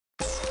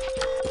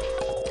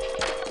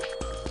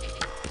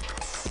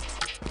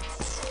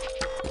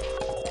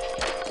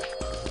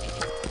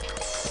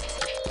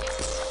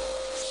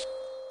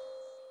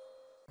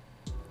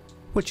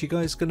What you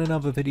guys, got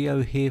another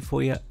video here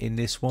for you. In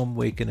this one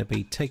we're going to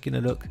be taking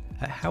a look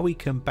at how we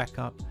can back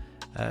up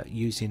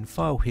using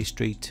file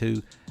history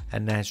to a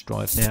NAS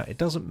drive. Now it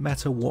doesn't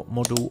matter what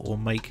model or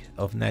make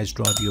of NAS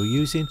drive you're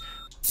using,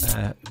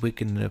 we're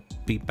going to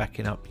be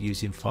backing up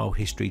using file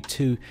history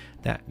to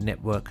that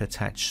network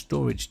attached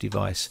storage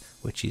device,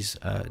 which is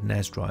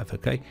NAS drive.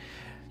 Okay,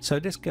 so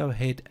let's go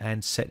ahead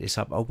and set this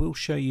up. I will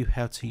show you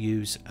how to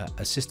use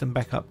a system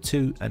backup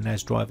to a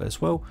NAS drive as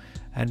well.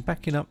 And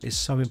backing up is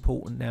so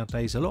important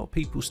nowadays. A lot of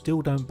people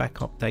still don't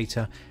back up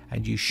data,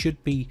 and you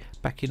should be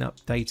backing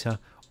up data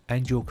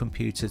and your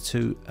computer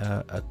to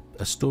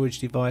a storage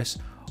device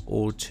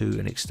or to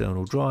an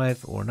external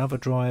drive or another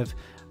drive.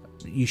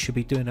 You should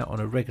be doing that on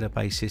a regular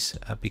basis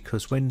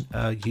because when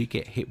you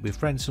get hit with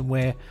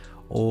ransomware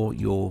or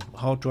your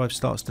hard drive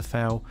starts to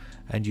fail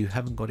and you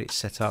haven't got it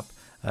set up,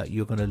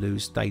 you're going to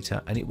lose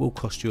data, and it will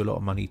cost you a lot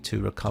of money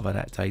to recover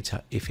that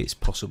data if it's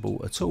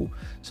possible at all.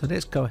 So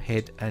let's go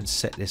ahead and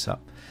set this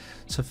up.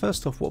 So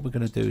first off, what we're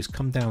going to do is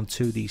come down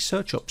to the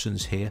search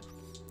options here,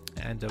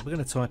 and we're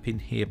going to type in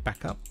here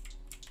backup,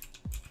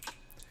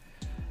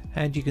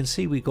 and you can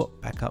see we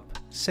got backup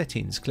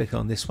settings. Click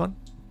on this one.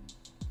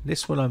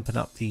 This will open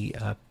up the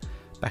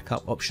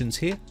backup options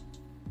here,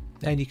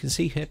 and you can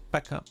see here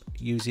backup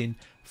using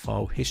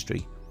file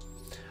history.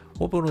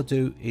 What we want to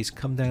do is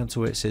come down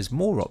to where it says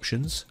more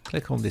options,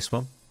 click on this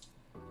one,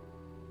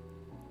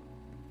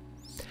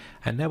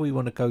 and now we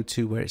want to go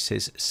to where it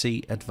says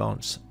see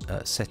advanced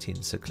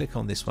settings. So click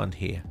on this one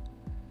here.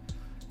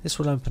 This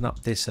will open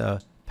up this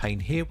pane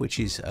here, which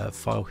is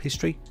file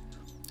history,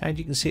 and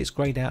you can see it's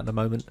grayed out at the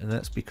moment, and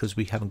that's because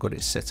we haven't got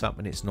it set up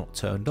and it's not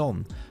turned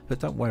on. But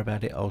don't worry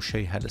about it, I'll show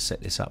you how to set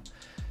this up.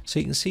 So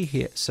you can see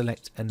here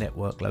select a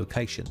network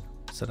location,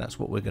 so that's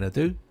what we're going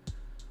to do.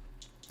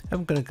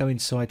 I'm going to go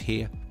inside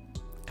here,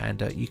 and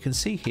you can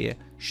see here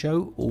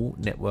show all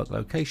network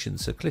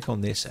locations. So click on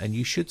this and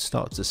you should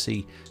start to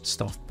see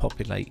stuff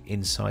populate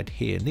inside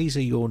here, and these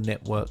are your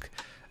network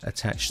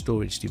attached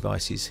storage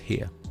devices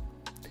here.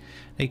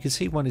 Now you can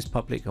see one is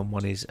public and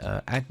one is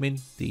admin.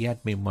 The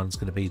admin one's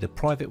going to be the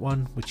private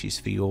one, which is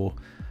for your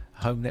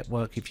home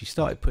network. If you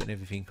started putting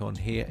everything on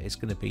here, it's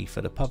going to be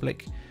for the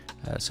public.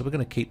 So we're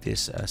going to keep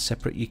this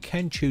separate. You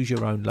can choose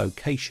your own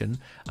location,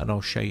 and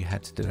I'll show you how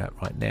to do that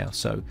right now.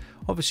 So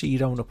obviously you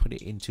don't want to put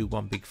it into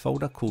one big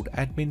folder called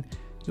admin.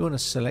 You want to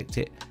select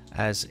it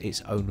as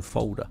its own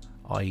folder,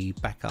 i.e.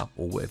 backup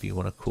or whatever you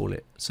want to call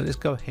it. So let's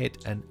go ahead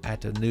and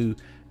add a new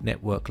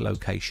network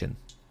location.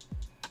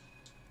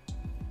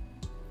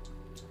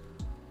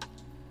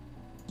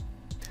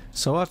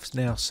 So I've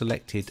now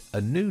selected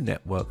a new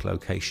network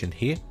location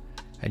here,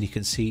 and you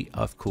can see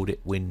I've called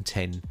it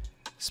Win10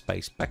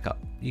 space backup.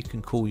 You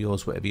can call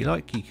yours whatever you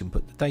like. You can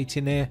put the date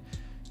in there.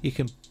 You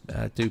can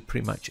do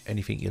pretty much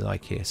anything you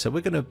like here. So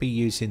we're going to be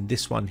using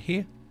this one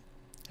here,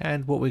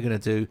 and what we're going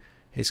to do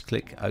is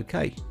click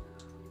OK.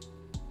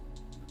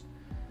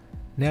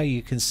 Now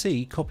you can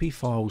see copy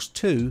files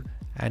to,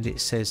 and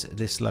it says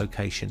this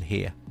location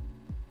here,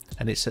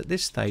 and it's at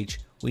this stage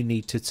we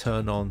need to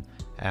turn on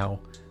our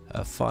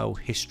file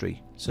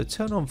history. So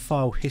turn on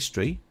file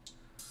history,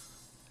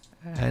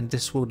 and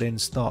this will then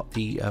start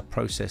the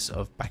process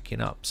of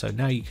backing up. So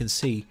now you can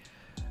see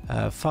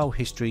file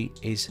history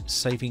is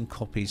saving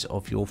copies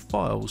of your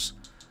files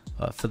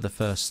for the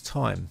first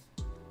time,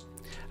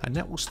 and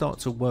that will start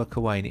to work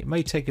away, and it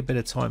may take a bit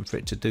of time for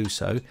it to do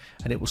so,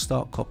 and it will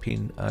start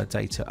copying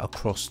data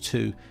across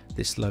to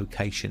this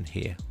location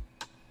here.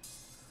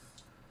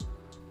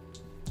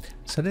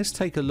 So let's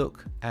take a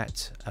look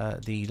at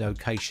the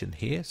location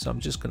here. So I'm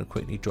just going to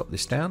quickly drop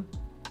this down,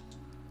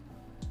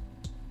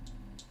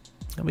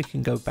 and we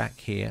can go back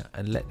here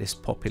and let this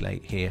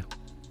populate here.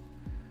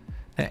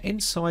 Now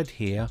inside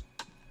here,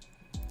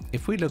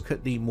 if we look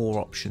at the more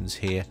options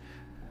here,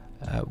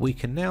 we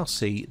can now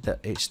see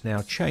that it's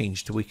now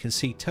changed. We can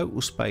see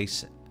total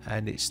space,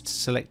 and it's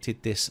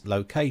selected this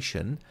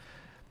location,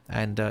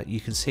 and you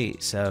can see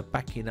it's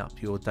backing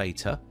up your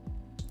data,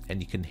 and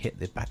you can hit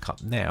the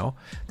backup now.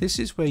 This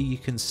is where you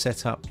can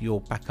set up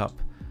your backup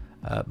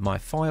my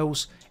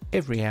files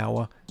every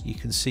hour. You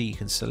can see you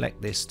can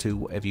select this to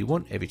whatever you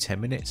want, every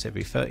 10 minutes,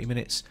 every 30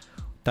 minutes,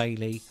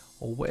 daily,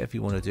 or whatever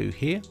you want to do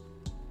here.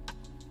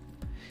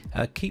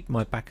 Keep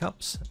my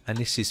backups, and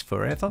this is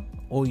forever,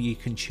 or you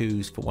can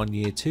choose for 1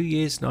 year, 2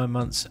 years, 9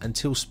 months,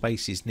 until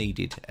space is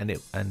needed, and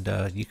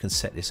you can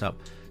set this up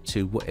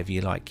to whatever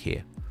you like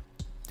here.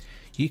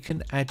 You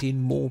can add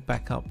in more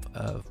backup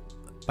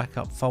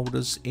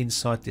folders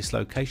inside this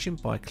location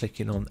by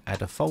clicking on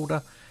add a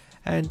folder,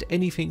 and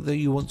anything that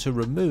you want to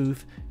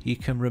remove, you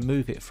can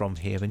remove it from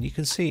here, and you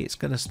can see it's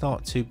going to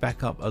start to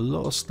back up a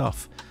lot of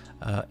stuff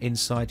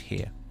inside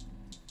here.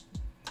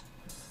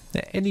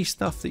 Now any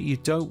stuff that you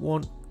don't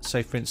want,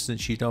 say for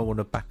instance you don't want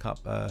to back up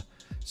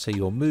say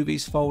your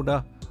movies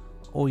folder,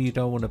 or you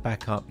don't want to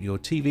back up your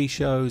TV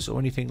shows or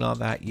anything like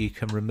that, you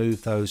can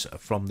remove those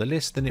from the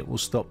list, and it will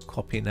stop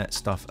copying that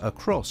stuff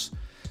across.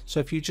 So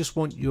if you just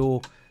want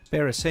your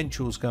bare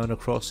essentials going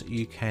across,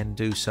 you can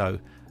do so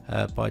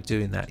by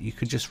doing that. You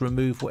can just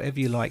remove whatever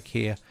you like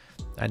here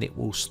and it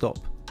will stop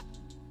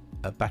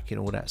backing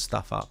all that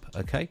stuff up.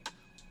 Okay,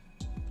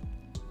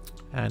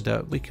 and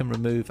we can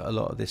remove a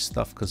lot of this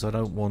stuff because I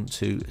don't want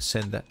to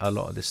send a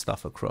lot of this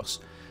stuff across.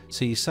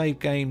 So your save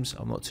games,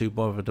 I'm not too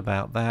bothered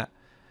about that.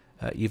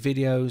 Your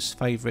videos,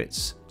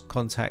 favorites,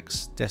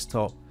 contacts,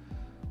 desktop,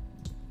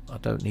 I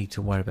don't need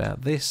to worry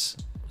about this,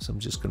 so I'm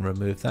just going to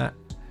remove that.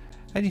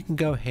 And you can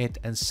go ahead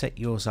and set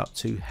yours up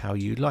to how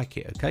you like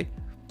it. Okay,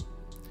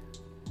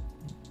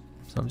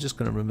 so I'm just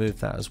going to remove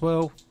that as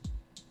well,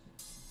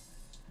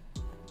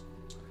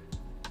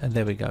 and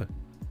there we go.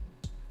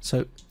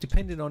 So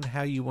depending on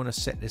how you want to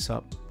set this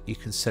up, you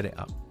can set it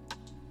up.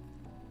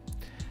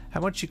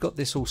 And once you've got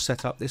this all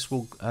set up, this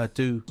will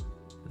do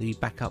the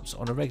backups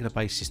on a regular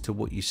basis to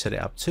what you set it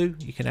up to.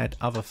 You can add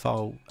other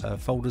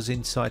folders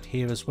inside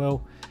here as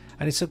well,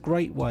 and it's a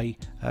great way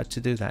to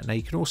do that. Now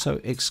you can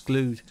also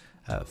exclude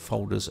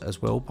folders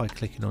as well by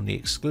clicking on the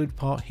exclude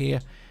part here,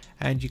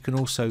 and you can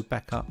also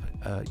back up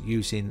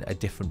using a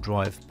different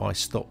drive by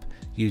stop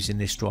using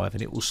this drive,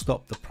 and it will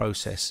stop the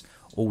process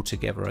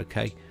altogether.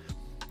 Okay,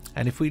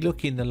 and if we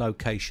look in the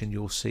location,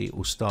 you'll see it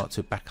will start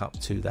to back up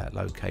to that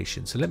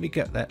location. So let me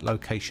get that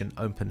location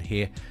open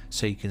here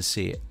so you can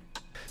see it.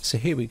 So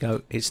here we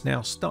go, it's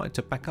now starting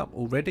to back up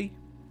already,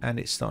 and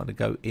it's starting to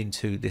go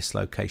into this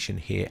location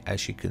here,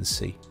 as you can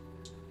see.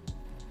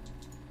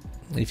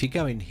 If you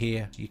go in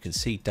here, you can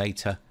see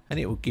data, and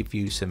it will give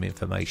you some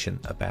information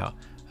about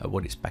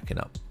what it's backing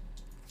up.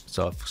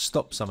 So I've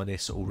stopped some of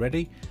this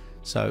already,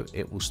 so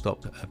it will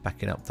stop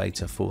backing up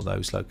data for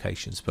those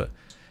locations, but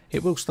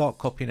it will start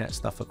copying that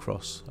stuff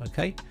across.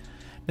 Okay,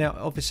 now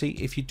obviously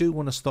if you do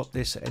want to stop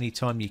this at any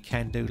time, you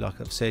can do,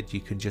 like I've said, you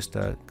can just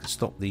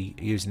stop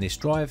using this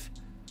drive,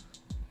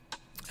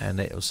 and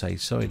it'll say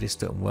sorry, this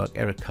doesn't work,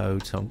 error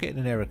code. So I'm getting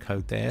an error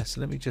code there, so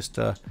let me just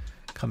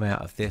come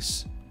out of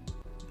this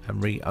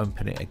and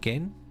reopen it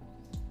again.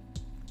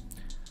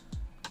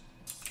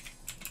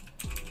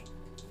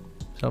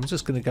 So I'm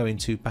just going to go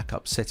into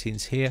backup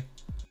settings here.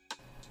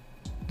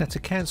 Now to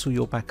cancel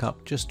your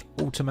backup, just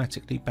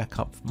automatically back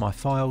up my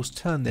files,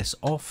 turn this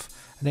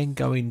off, and then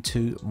go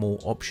into more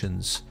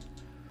options.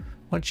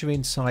 Once you're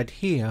inside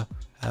here,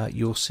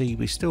 you'll see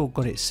we still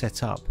got it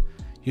set up.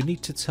 You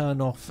need to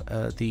turn off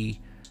the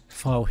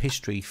file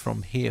history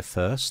from here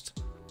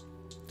first.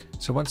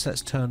 So once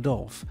that's turned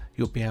off,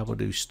 you'll be able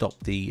to stop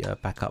the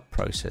backup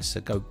process.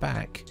 So go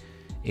back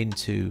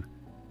into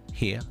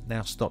here,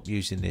 now stop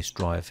using this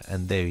drive,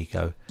 and there you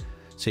go.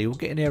 So you'll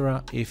get an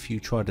error if you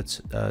try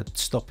to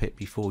stop it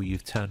before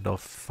you've turned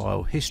off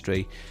file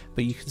history,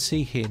 but you can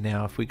see here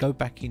now, if we go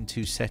back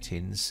into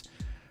settings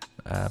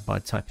by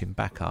typing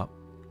backup,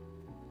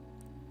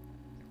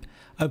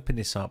 open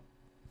this up,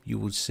 you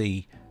will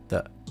see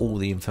that all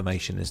the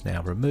information is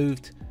now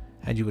removed,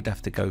 and you would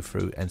have to go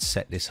through and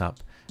set this up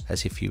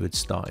as if you were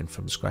starting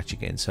from scratch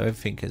again. So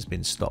everything has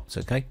been stopped.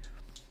 Okay,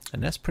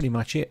 and that's pretty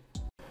much it.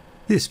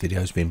 This video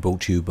has been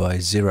brought to you by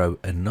 0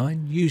 and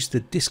 9. Use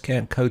the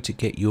discount code to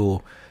get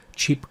your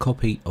cheap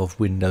copy of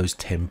Windows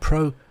 10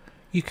 Pro.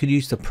 You can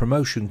use the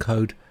promotion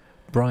code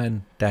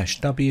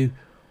Brian-W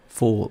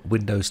for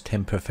Windows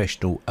 10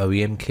 Professional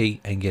OEM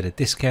key and get a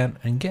discount,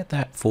 and get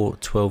that for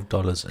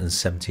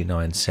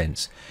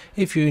 $12.79.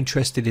 If you're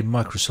interested in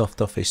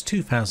Microsoft Office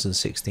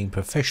 2016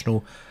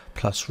 Professional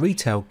plus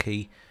retail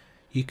key,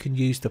 you can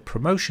use the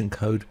promotion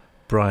code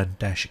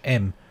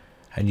Brian-M,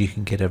 and you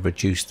can get a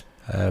reduced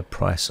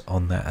price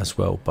on that as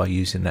well by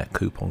using that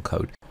coupon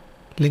code.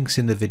 Links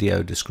in the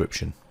video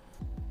description.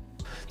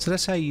 So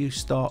that's how you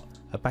start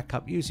a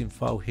backup using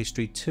file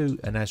history to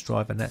a NAS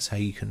drive, and that's how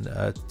you can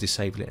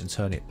disable it and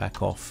turn it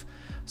back off.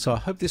 So I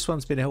hope this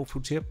one's been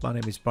helpful to you. My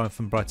name is Brian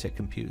from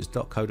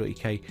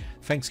briteccomputers.co.uk.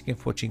 Thanks again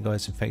for watching,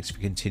 guys, and thanks for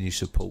continued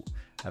support.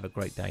 Have a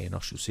great day, and I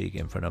shall see you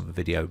again for another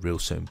video real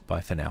soon.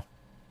 Bye for now.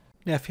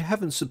 Now if you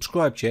haven't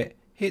subscribed yet,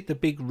 hit the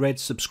big red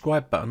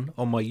subscribe button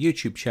on my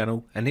YouTube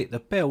channel and hit the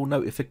bell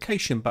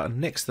notification button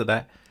next to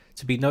that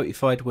to be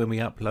notified when we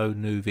upload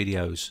new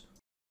videos.